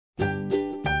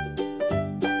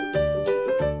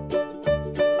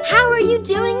you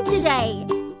doing today?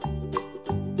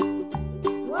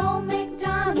 Old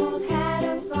MacDonald had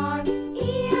a farm,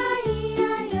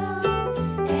 E-I-E-I-O.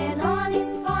 And on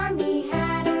his farm he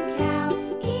had a cow,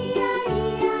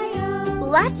 E-I-E-I-O.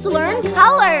 Let's learn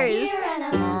colors. Here and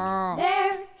a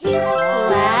there, here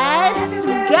Let's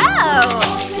go!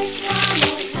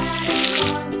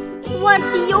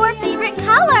 What's your favorite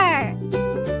color?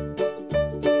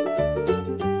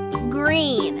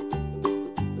 Green.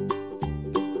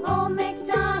 Old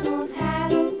MacDonald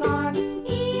had a farm,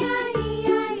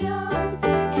 E-I-E-I-O.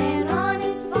 And on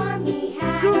his farm he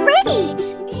had Great!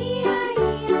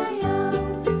 E-I-E-I-O.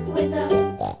 With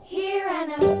a here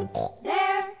and a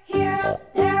there,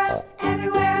 up,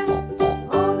 everywhere.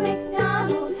 Old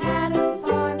MacDonald had a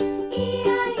farm,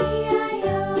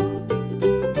 E-I-E-I-O.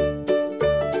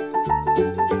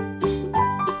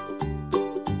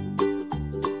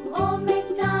 Old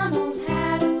MacDonald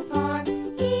had a farm,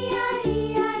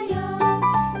 E-I-E-I-O.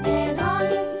 And on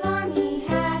his farm he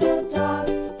had a dog,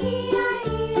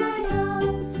 E-I-E-I-O.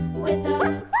 With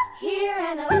a here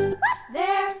and a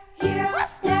there,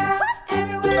 up,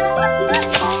 everywhere.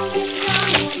 Old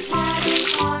MacDonald had a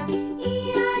farm,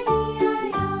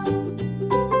 E-I-E-I-O.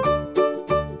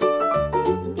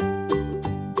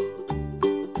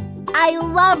 I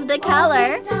love the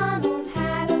color. MacDonald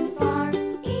had a farm,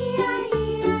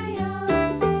 E-I-E-I-O.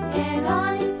 And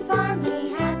on his farm he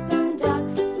had some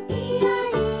ducks,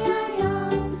 E-I-E-I-O.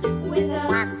 With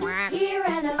a here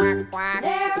and a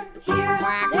there,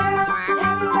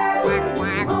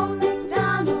 everywhere. Old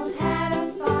MacDonald had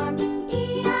a farm,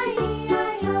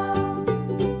 E-I-E-I-O.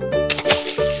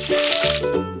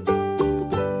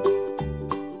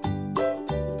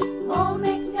 Old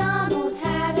MacDonald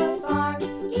had a farm,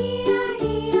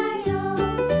 E-I-E-I-O.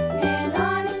 And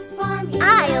on his farm he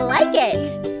I like it.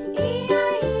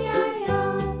 E-I-E-I-O.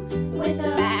 With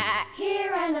a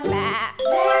here and a there,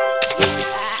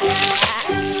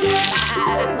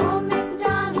 everywhere. Old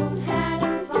MacDonald had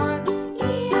a farm,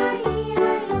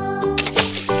 E-I-E-I-O.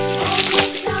 Old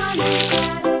MacDonald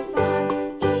had a farm,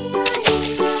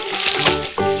 E-I-E-I-O.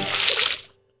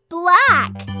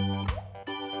 Black.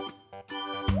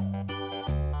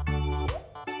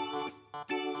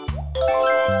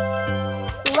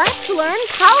 Let's learn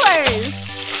colors.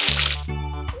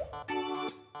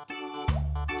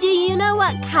 Do you know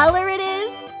what color it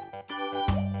is?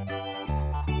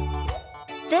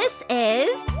 This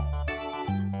is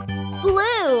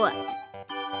blue.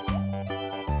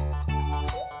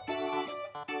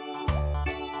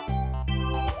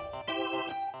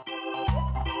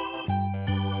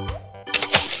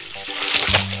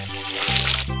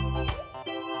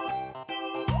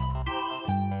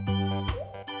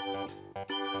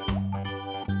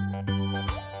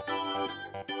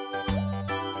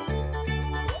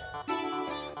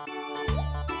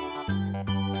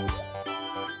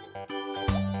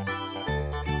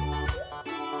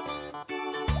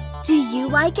 Do you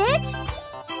like it?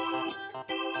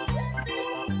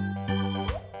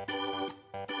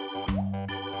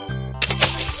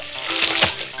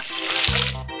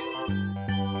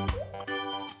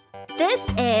 This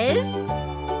is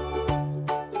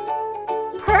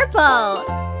purple.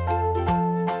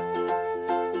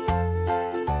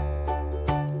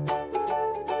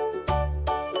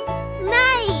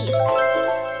 Nice!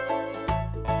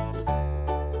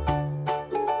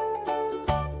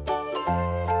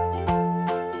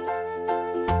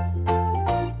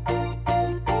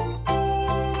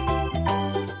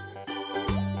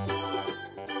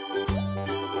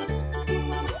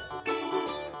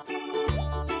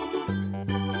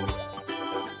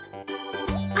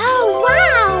 Oh,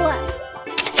 wow!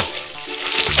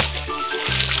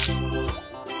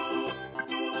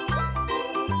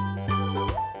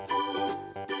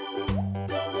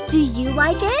 Do you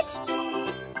like it?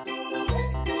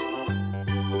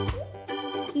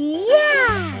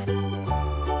 Yeah!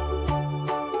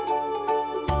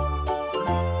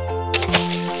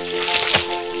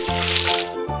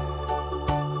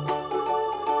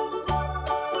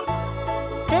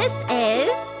 This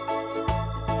is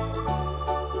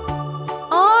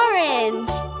orange.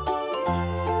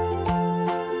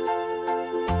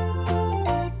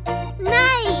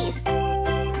 Nice!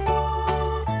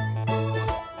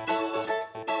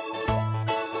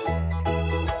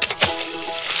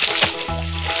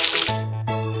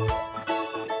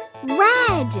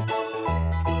 Red.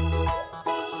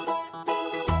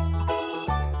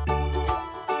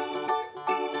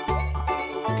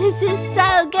 This is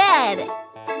so good.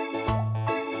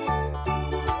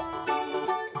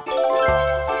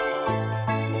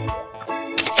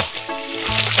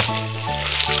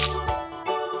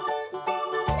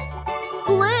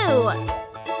 Blue.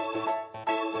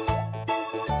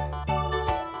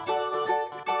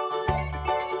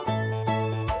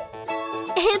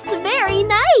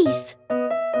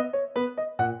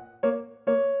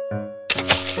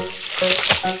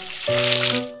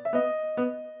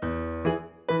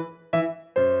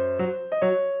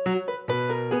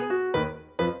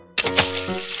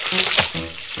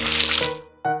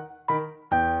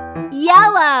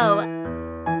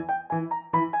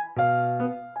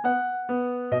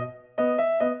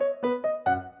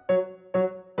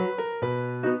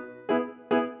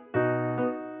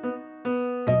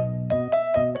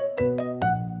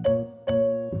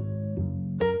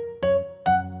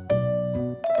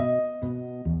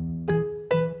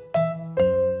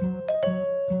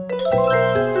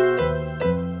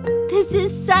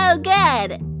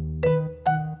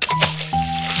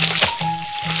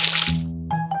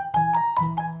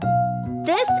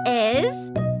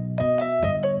 is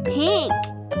pink.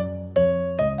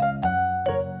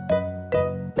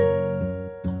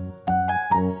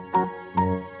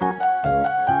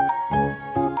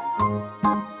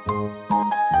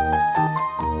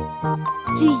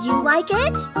 Do you like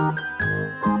it?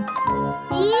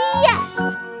 Yes!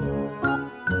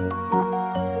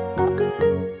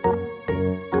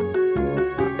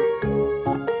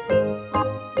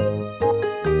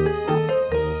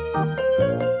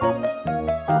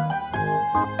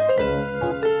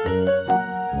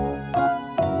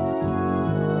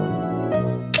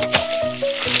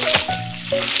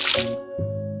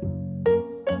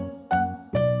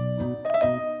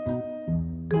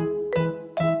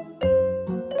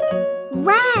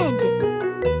 Red.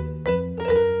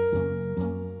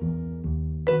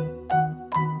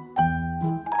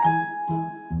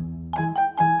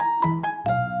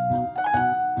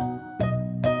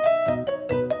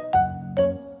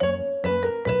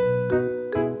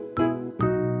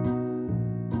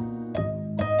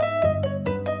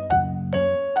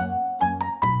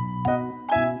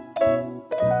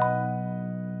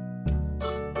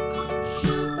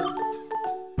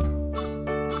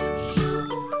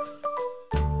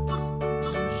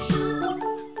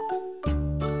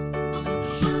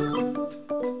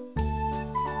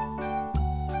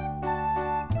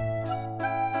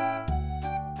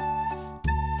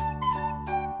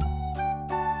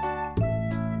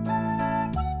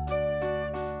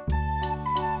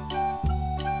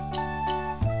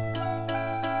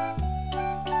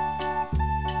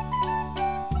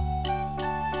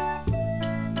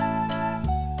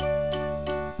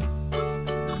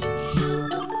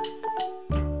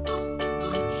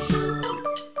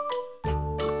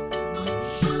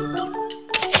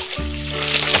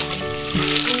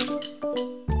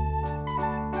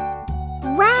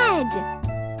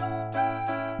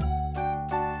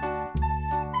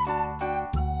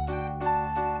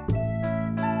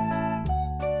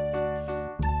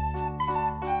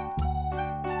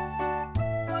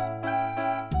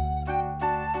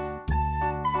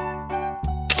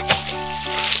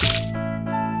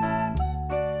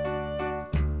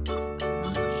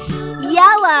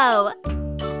 Yellow.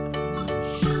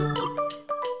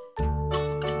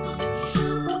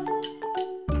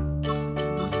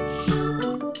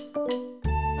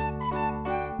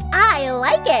 I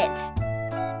like it.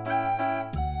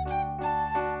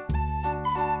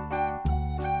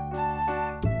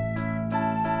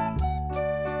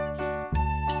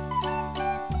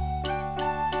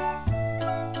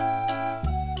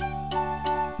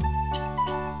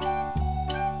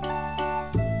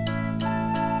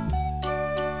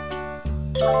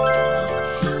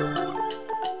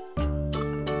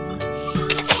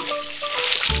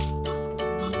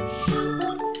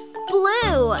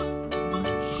 Blue.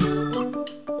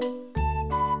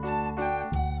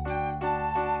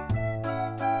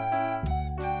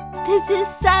 This is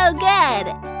so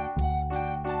good.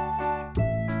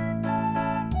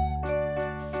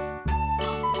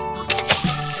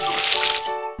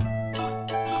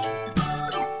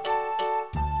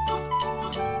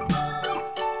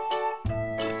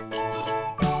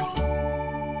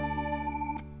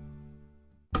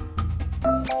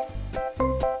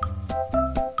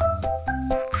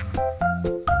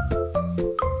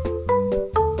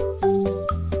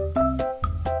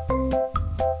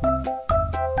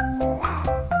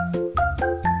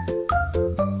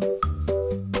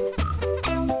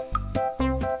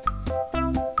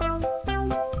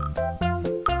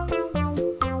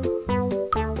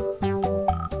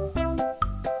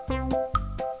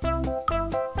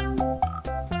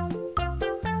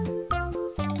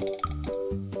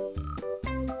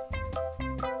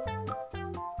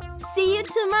 See you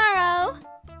tomorrow.